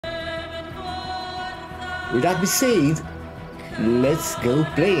With that being said, let's go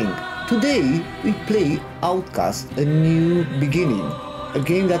playing. Today we play Outcast, A New Beginning, a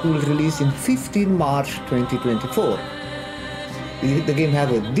game that will release in 15 March 2024. The game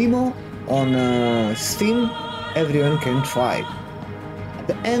have a demo on Steam, everyone can try. At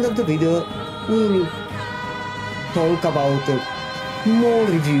the end of the video, we'll talk about a small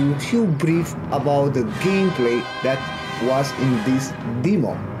review, few brief about the gameplay that was in this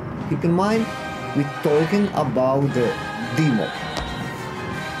demo. Keep in mind, we're talking about the demo.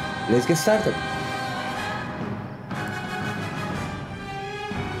 Let's get started.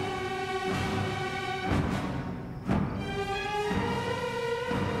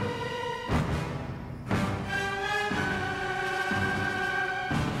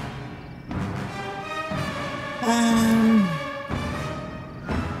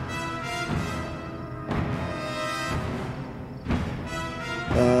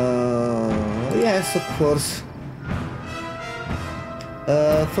 Yes, of course.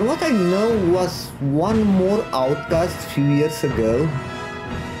 From what I know, was one more Outcast a few years ago.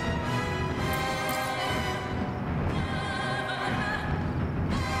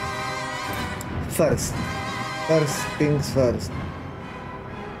 First things first.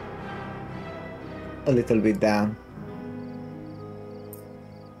 A little bit down.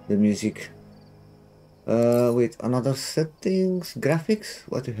 The music. Wait, another settings, graphics.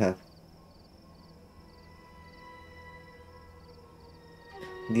 What do you have?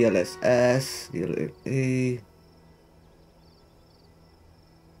 DLSS, DLA.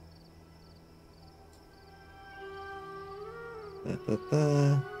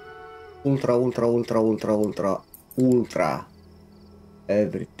 Ultra.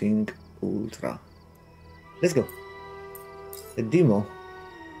 Everything ultra. Let's go. A demo.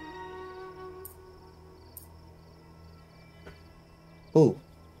 Oh.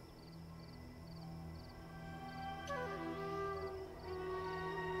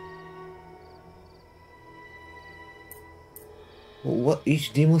 What,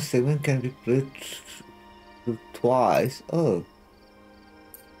 each demo segment can be played twice? Oh.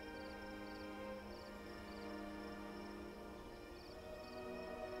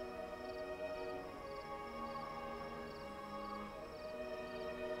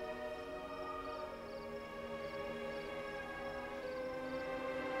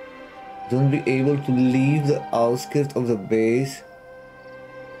 Don't be able to leave the outskirts of the base.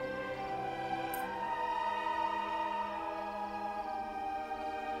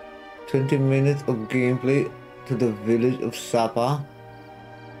 "20 minutes of gameplay to the village of Sapa."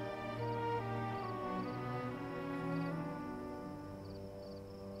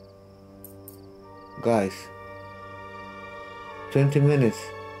 Guys, 20 minutes.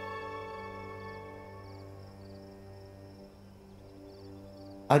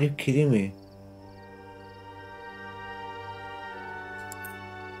 Are you kidding me?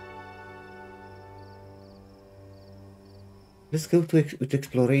 Let's go with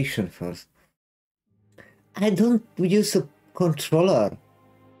exploration first. I don't use a controller.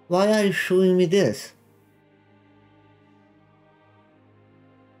 Why are you showing me this?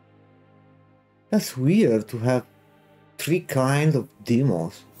 That's weird to have 3 kinds of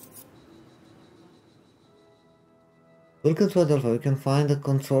demos. Welcome to Adelpha. You can find the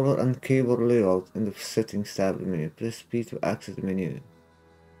controller and keyboard layout in the settings tab menu. Press P to access the menu.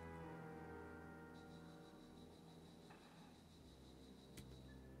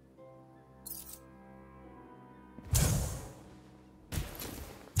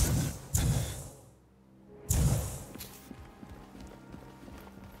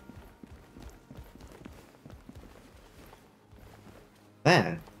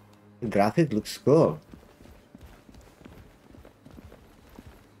 Man, the graphic looks cool.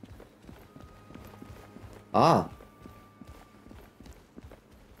 Ah.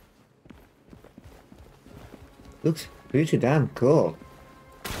 Looks pretty damn cool.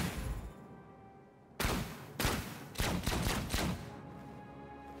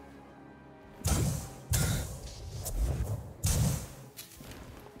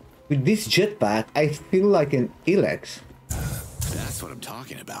 With this jetpack, I feel like an Elex. That's what I'm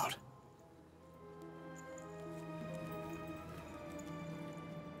talking about.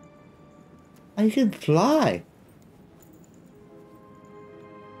 I can fly.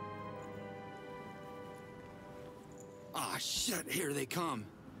 Ah, shit, here they come.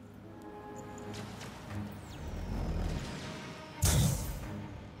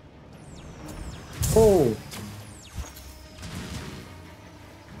 Oh.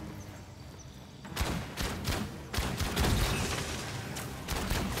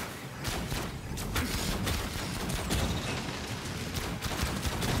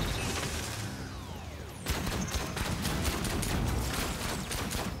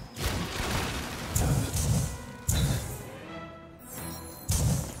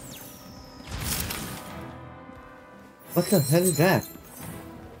 What the hell is that?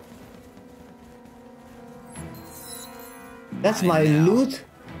 That's my loot?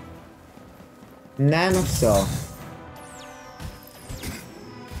 Nano cell.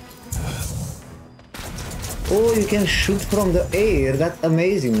 Oh, you can shoot from the air. That's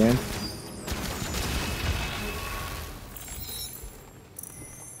amazing, man.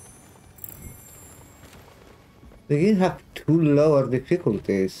 The game have two lower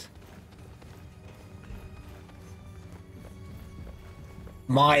difficulties.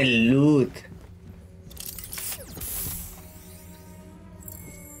 My loot.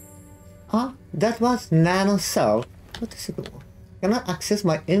 Huh? That was nano cell. What is it? Can I access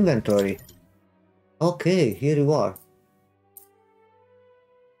my inventory? Okay, here you are.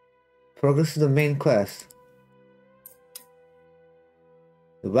 Progress to the main quest.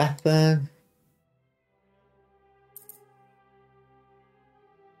 The weapon.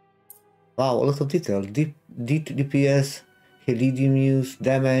 Wow, a lot of detail. Deep DPS, helidium use,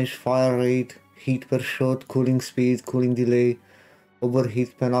 damage, fire rate, heat per shot, cooling speed, cooling delay,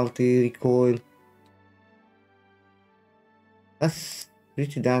 overheat penalty, recoil. That's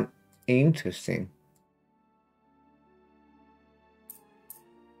pretty damn interesting.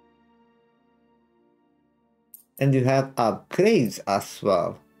 And you have upgrades as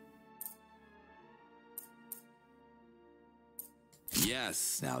well.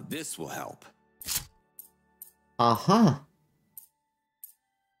 Yes, now this will help. Aha.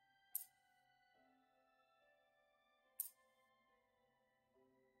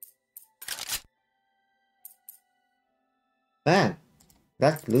 Man,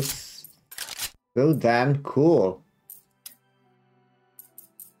 that looks so damn cool.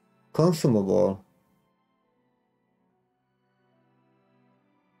 Consumable.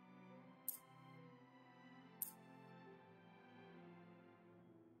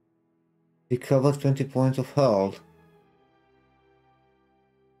 Recover 20 points of health.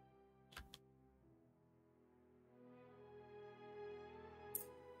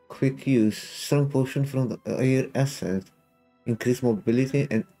 Quick use. Strong potion from the air essence. Increase mobility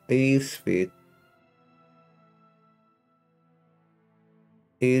and air speed.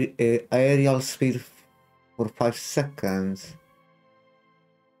 Aerial speed for 5 seconds.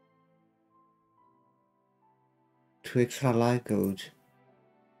 2 extra life gauge.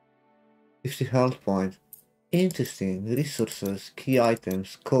 50 health points. Interesting. Resources, key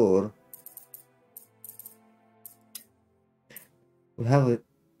items, core. We have a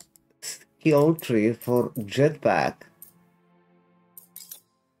skill tree for jetpack.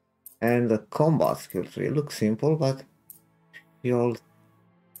 And the combat skill tree. Looks simple, but skill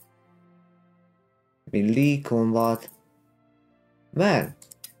melee combat. Man.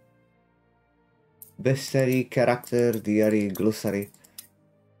 Bestiary, character, diary, glossary.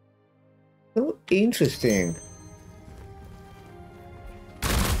 So interesting.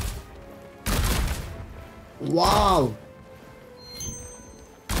 Wow.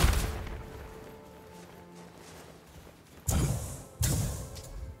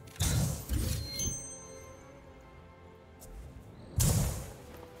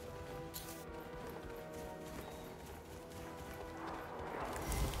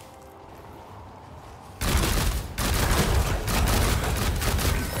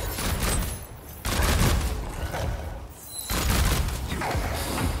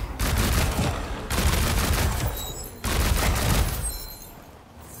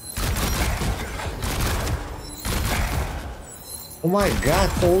 Oh my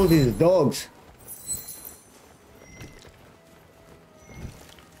god, all these dogs.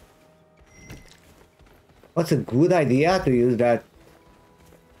 What's a good idea to use that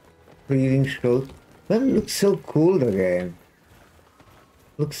breathing shot? That looks so cool, the game.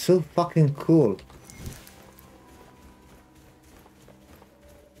 Looks so fucking cool.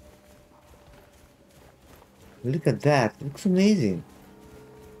 Look at that, looks amazing.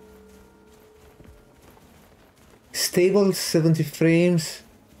 Stable 70 frames,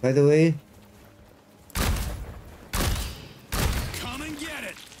 by the way. Come and get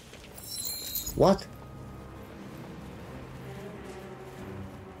it. What?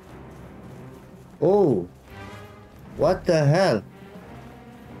 Oh, what the hell?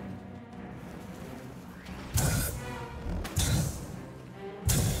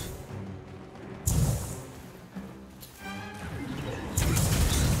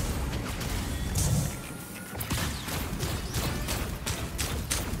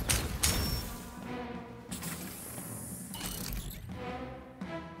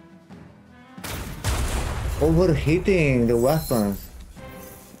 Overheating the weapons.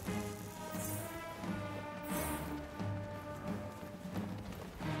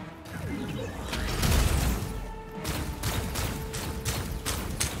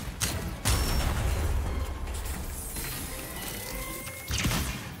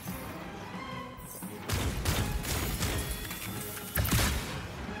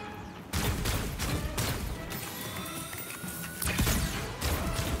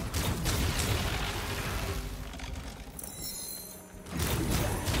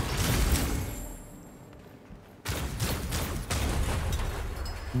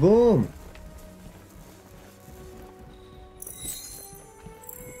 Boom!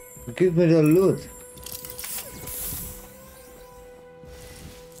 Give me the loot.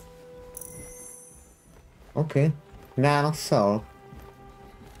 Okay. Nano soul.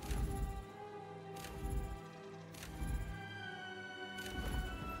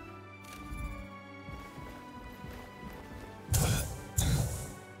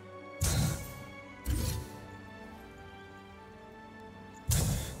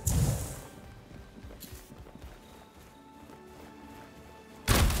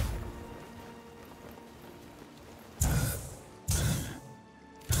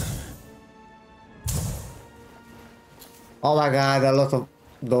 Oh my god, a lot of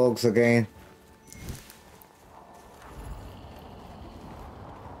dogs again.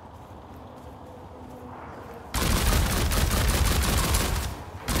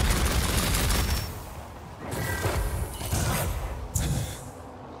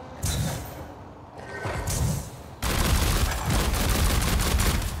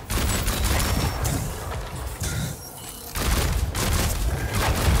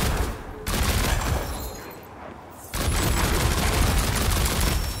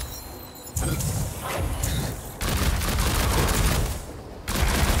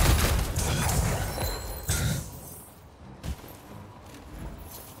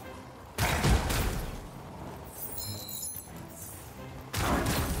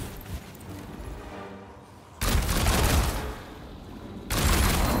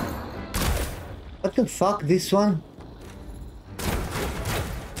 What the fuck, this one?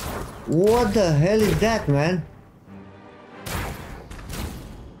 What the hell is that, man?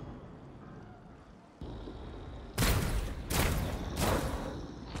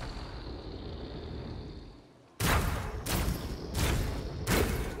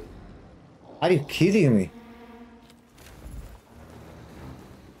 Are you kidding me?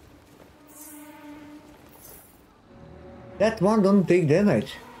 That one don't take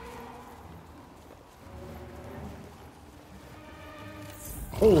damage.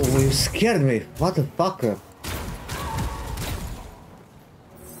 Oh, you scared me. What the fuck?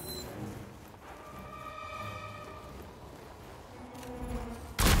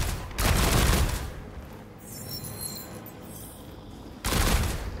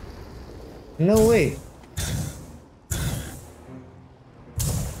 No way.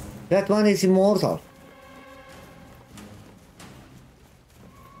 That one is immortal.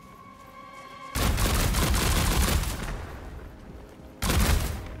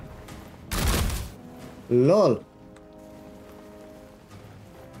 LOL.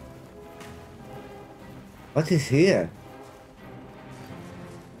 What is here?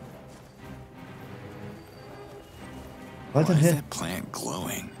 What the Why is hell? that plant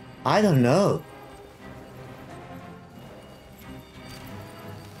glowing? I don't know.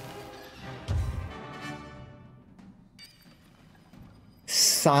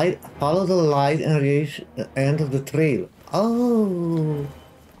 Follow the light and reach the end of the trail. Oh.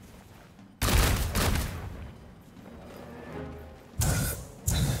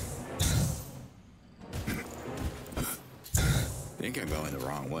 I think I'm going the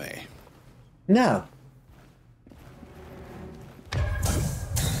wrong way. No.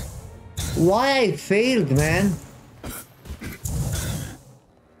 Why I failed, man?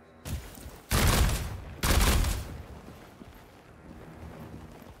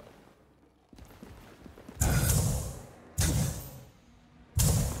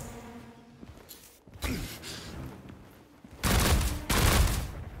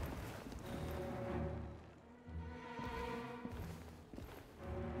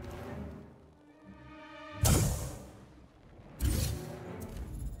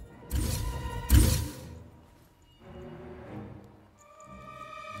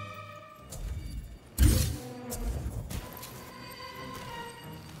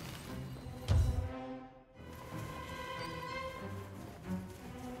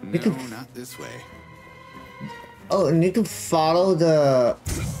 No, not this way. Oh, I need to follow the...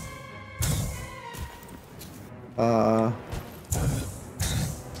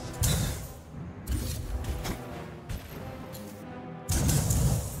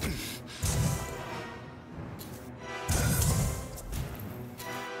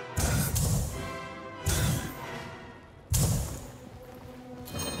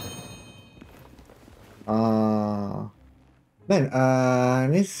 Man,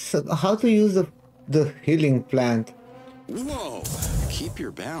 how to use the healing plant? Whoa! Keep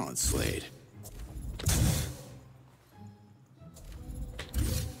your balance, Slade.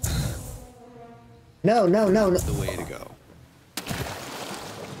 No. That's the way to go.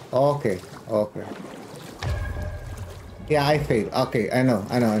 Okay. Yeah, I failed. Okay, I know.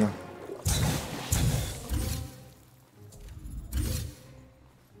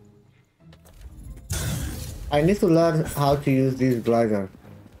 I need to learn how to use this glider.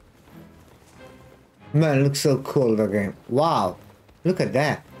 Man, looks so cool, the game. Wow, look at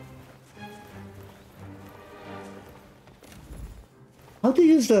that. How to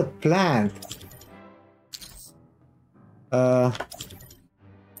use the plant? Uh...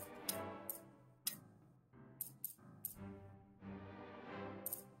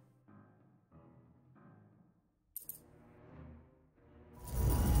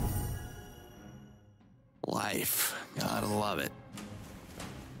 Life. Gotta love it.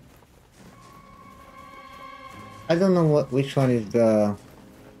 I don't know which one is the...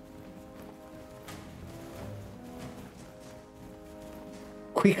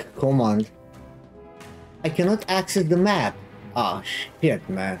 quick command. I cannot access the map. Oh shit,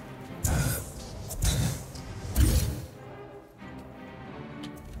 man.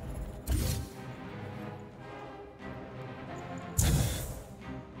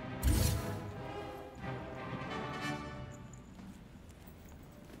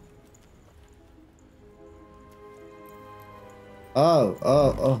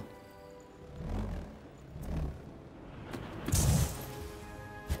 Oh.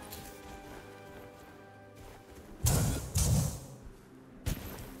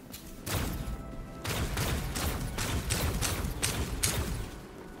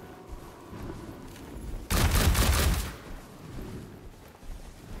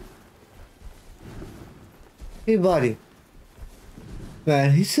 Hey buddy.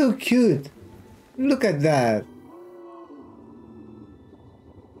 Man, he's so cute. Look at that.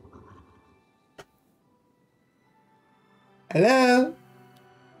 Hello?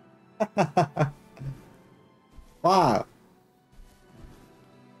 Wow.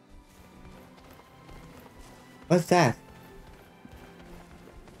 What's that?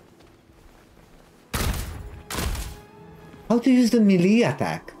 How to use the melee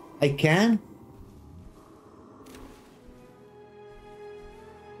attack? I can?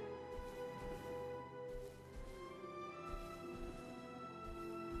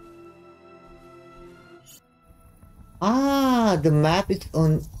 Ah, the map is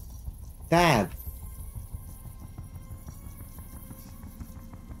on tab.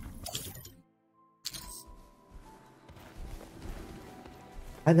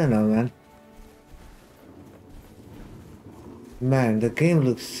 I don't know, man. Man, the game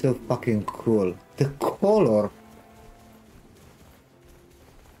looks so fucking cool. The color,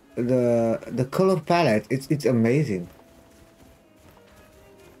 the color palette, it's amazing.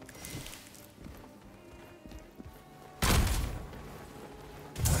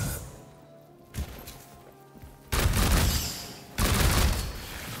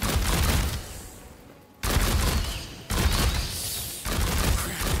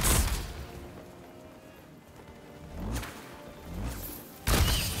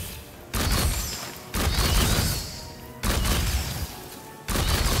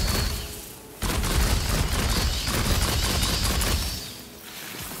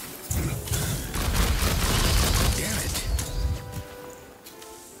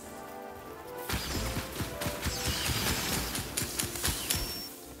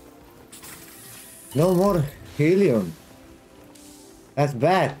 No more helium. That's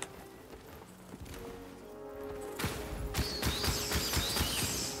bad.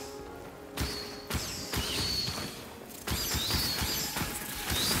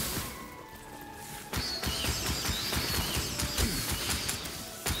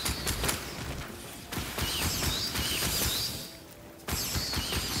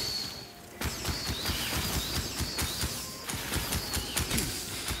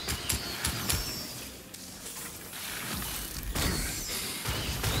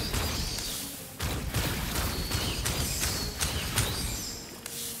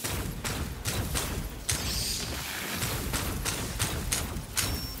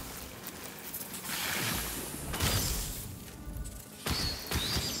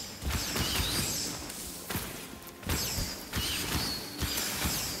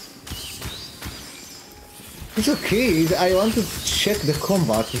 It's okay, I want to check the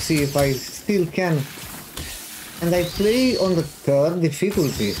combat to see if I still can. And I play on the third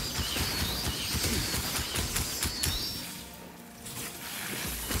difficulty.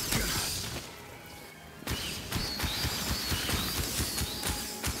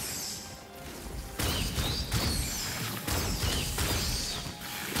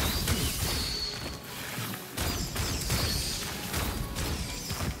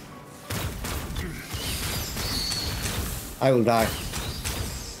 I will die.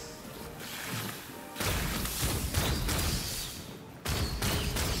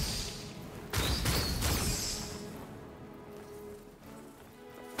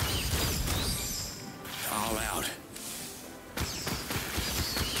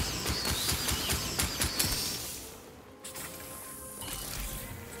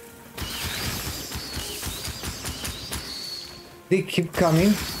 They keep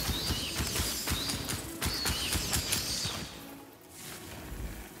coming.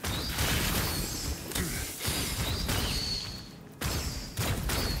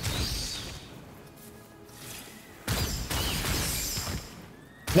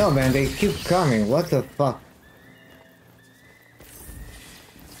 No man, they keep coming. What the fuck?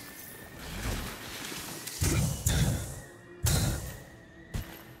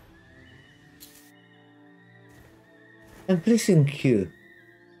 I'm pressing Q.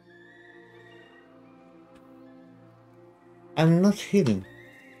 I'm not healing.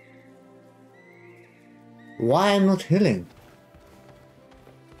 Why I'm not healing?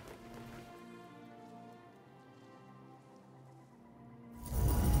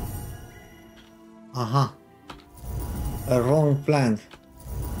 Aha. A wrong plant.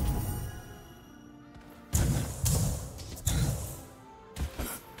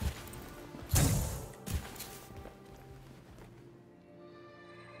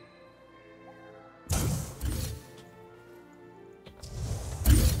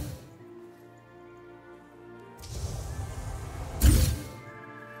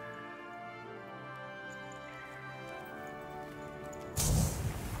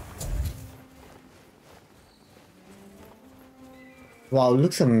 Wow,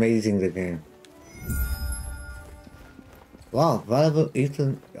 looks amazing the game. Wow, valuable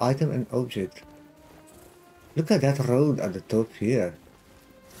item and object. Look at that road at the top here.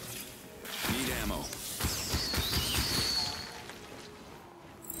 Need ammo.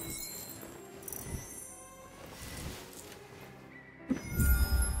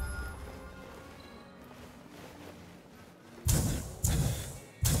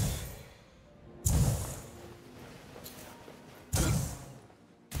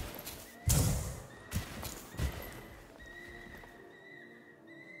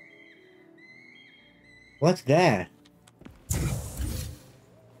 What's that?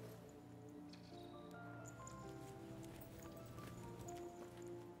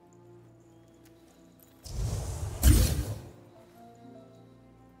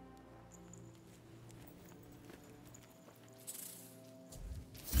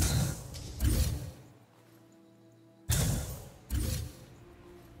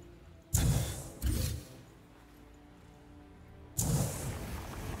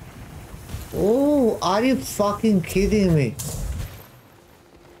 Oh, are you fucking kidding me?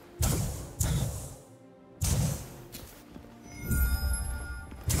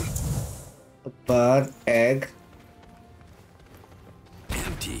 A bird, egg.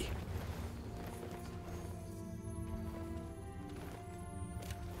 Empty.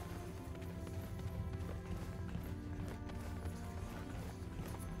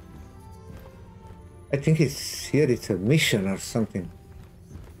 I think it's here, it's a mission or something.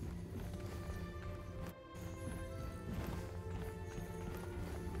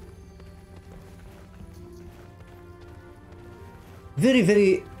 Very,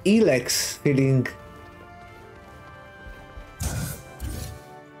 very Elex feeling.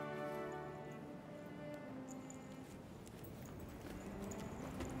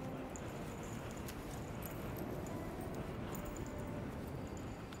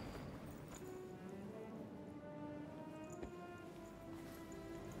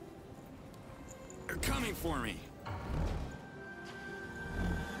 They're coming for me.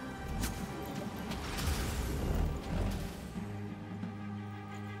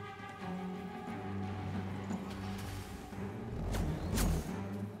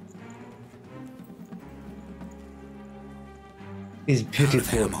 It's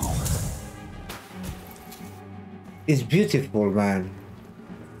beautiful. It's beautiful, man.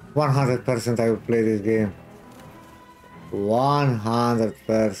 100% I will play this game.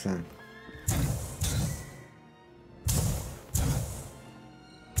 100%.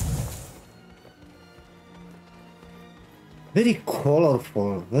 Very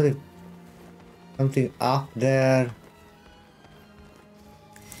colorful, very something up there.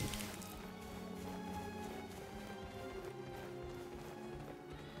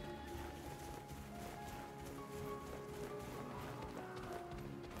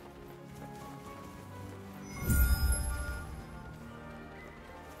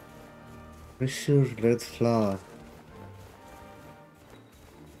 Pressure red flower.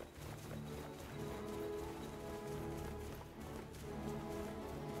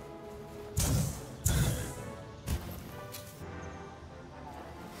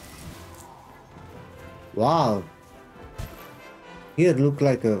 Wow. Here it look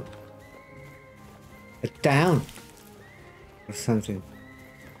like a town or something.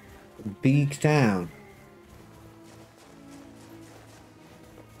 A big town.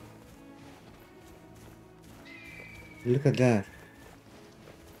 Look at that.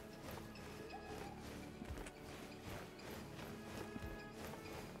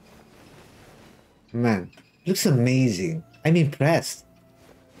 Man, looks amazing. I'm impressed.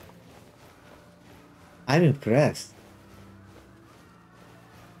 I'm impressed.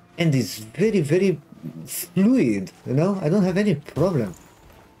 And it's very, very fluid, you know? I don't have any problem.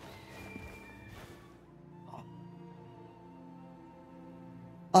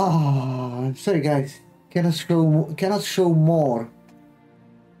 Ah, I'm sorry guys. Cannot show more.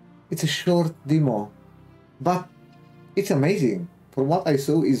 It's a short demo. But it's amazing. From what I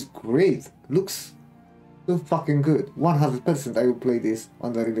saw is great. Looks so fucking good. 100% I will play this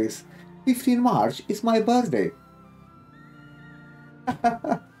on the release. 15 March is my birthday.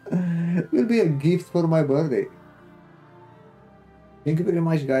 Will be a gift for my birthday. Thank you very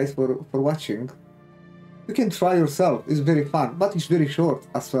much guys for watching. You can try yourself, it's very fun, but it's very short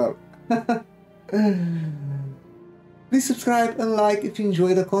as well. Please subscribe and like if you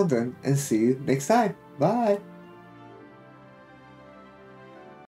enjoy the content, and see you next time. Bye!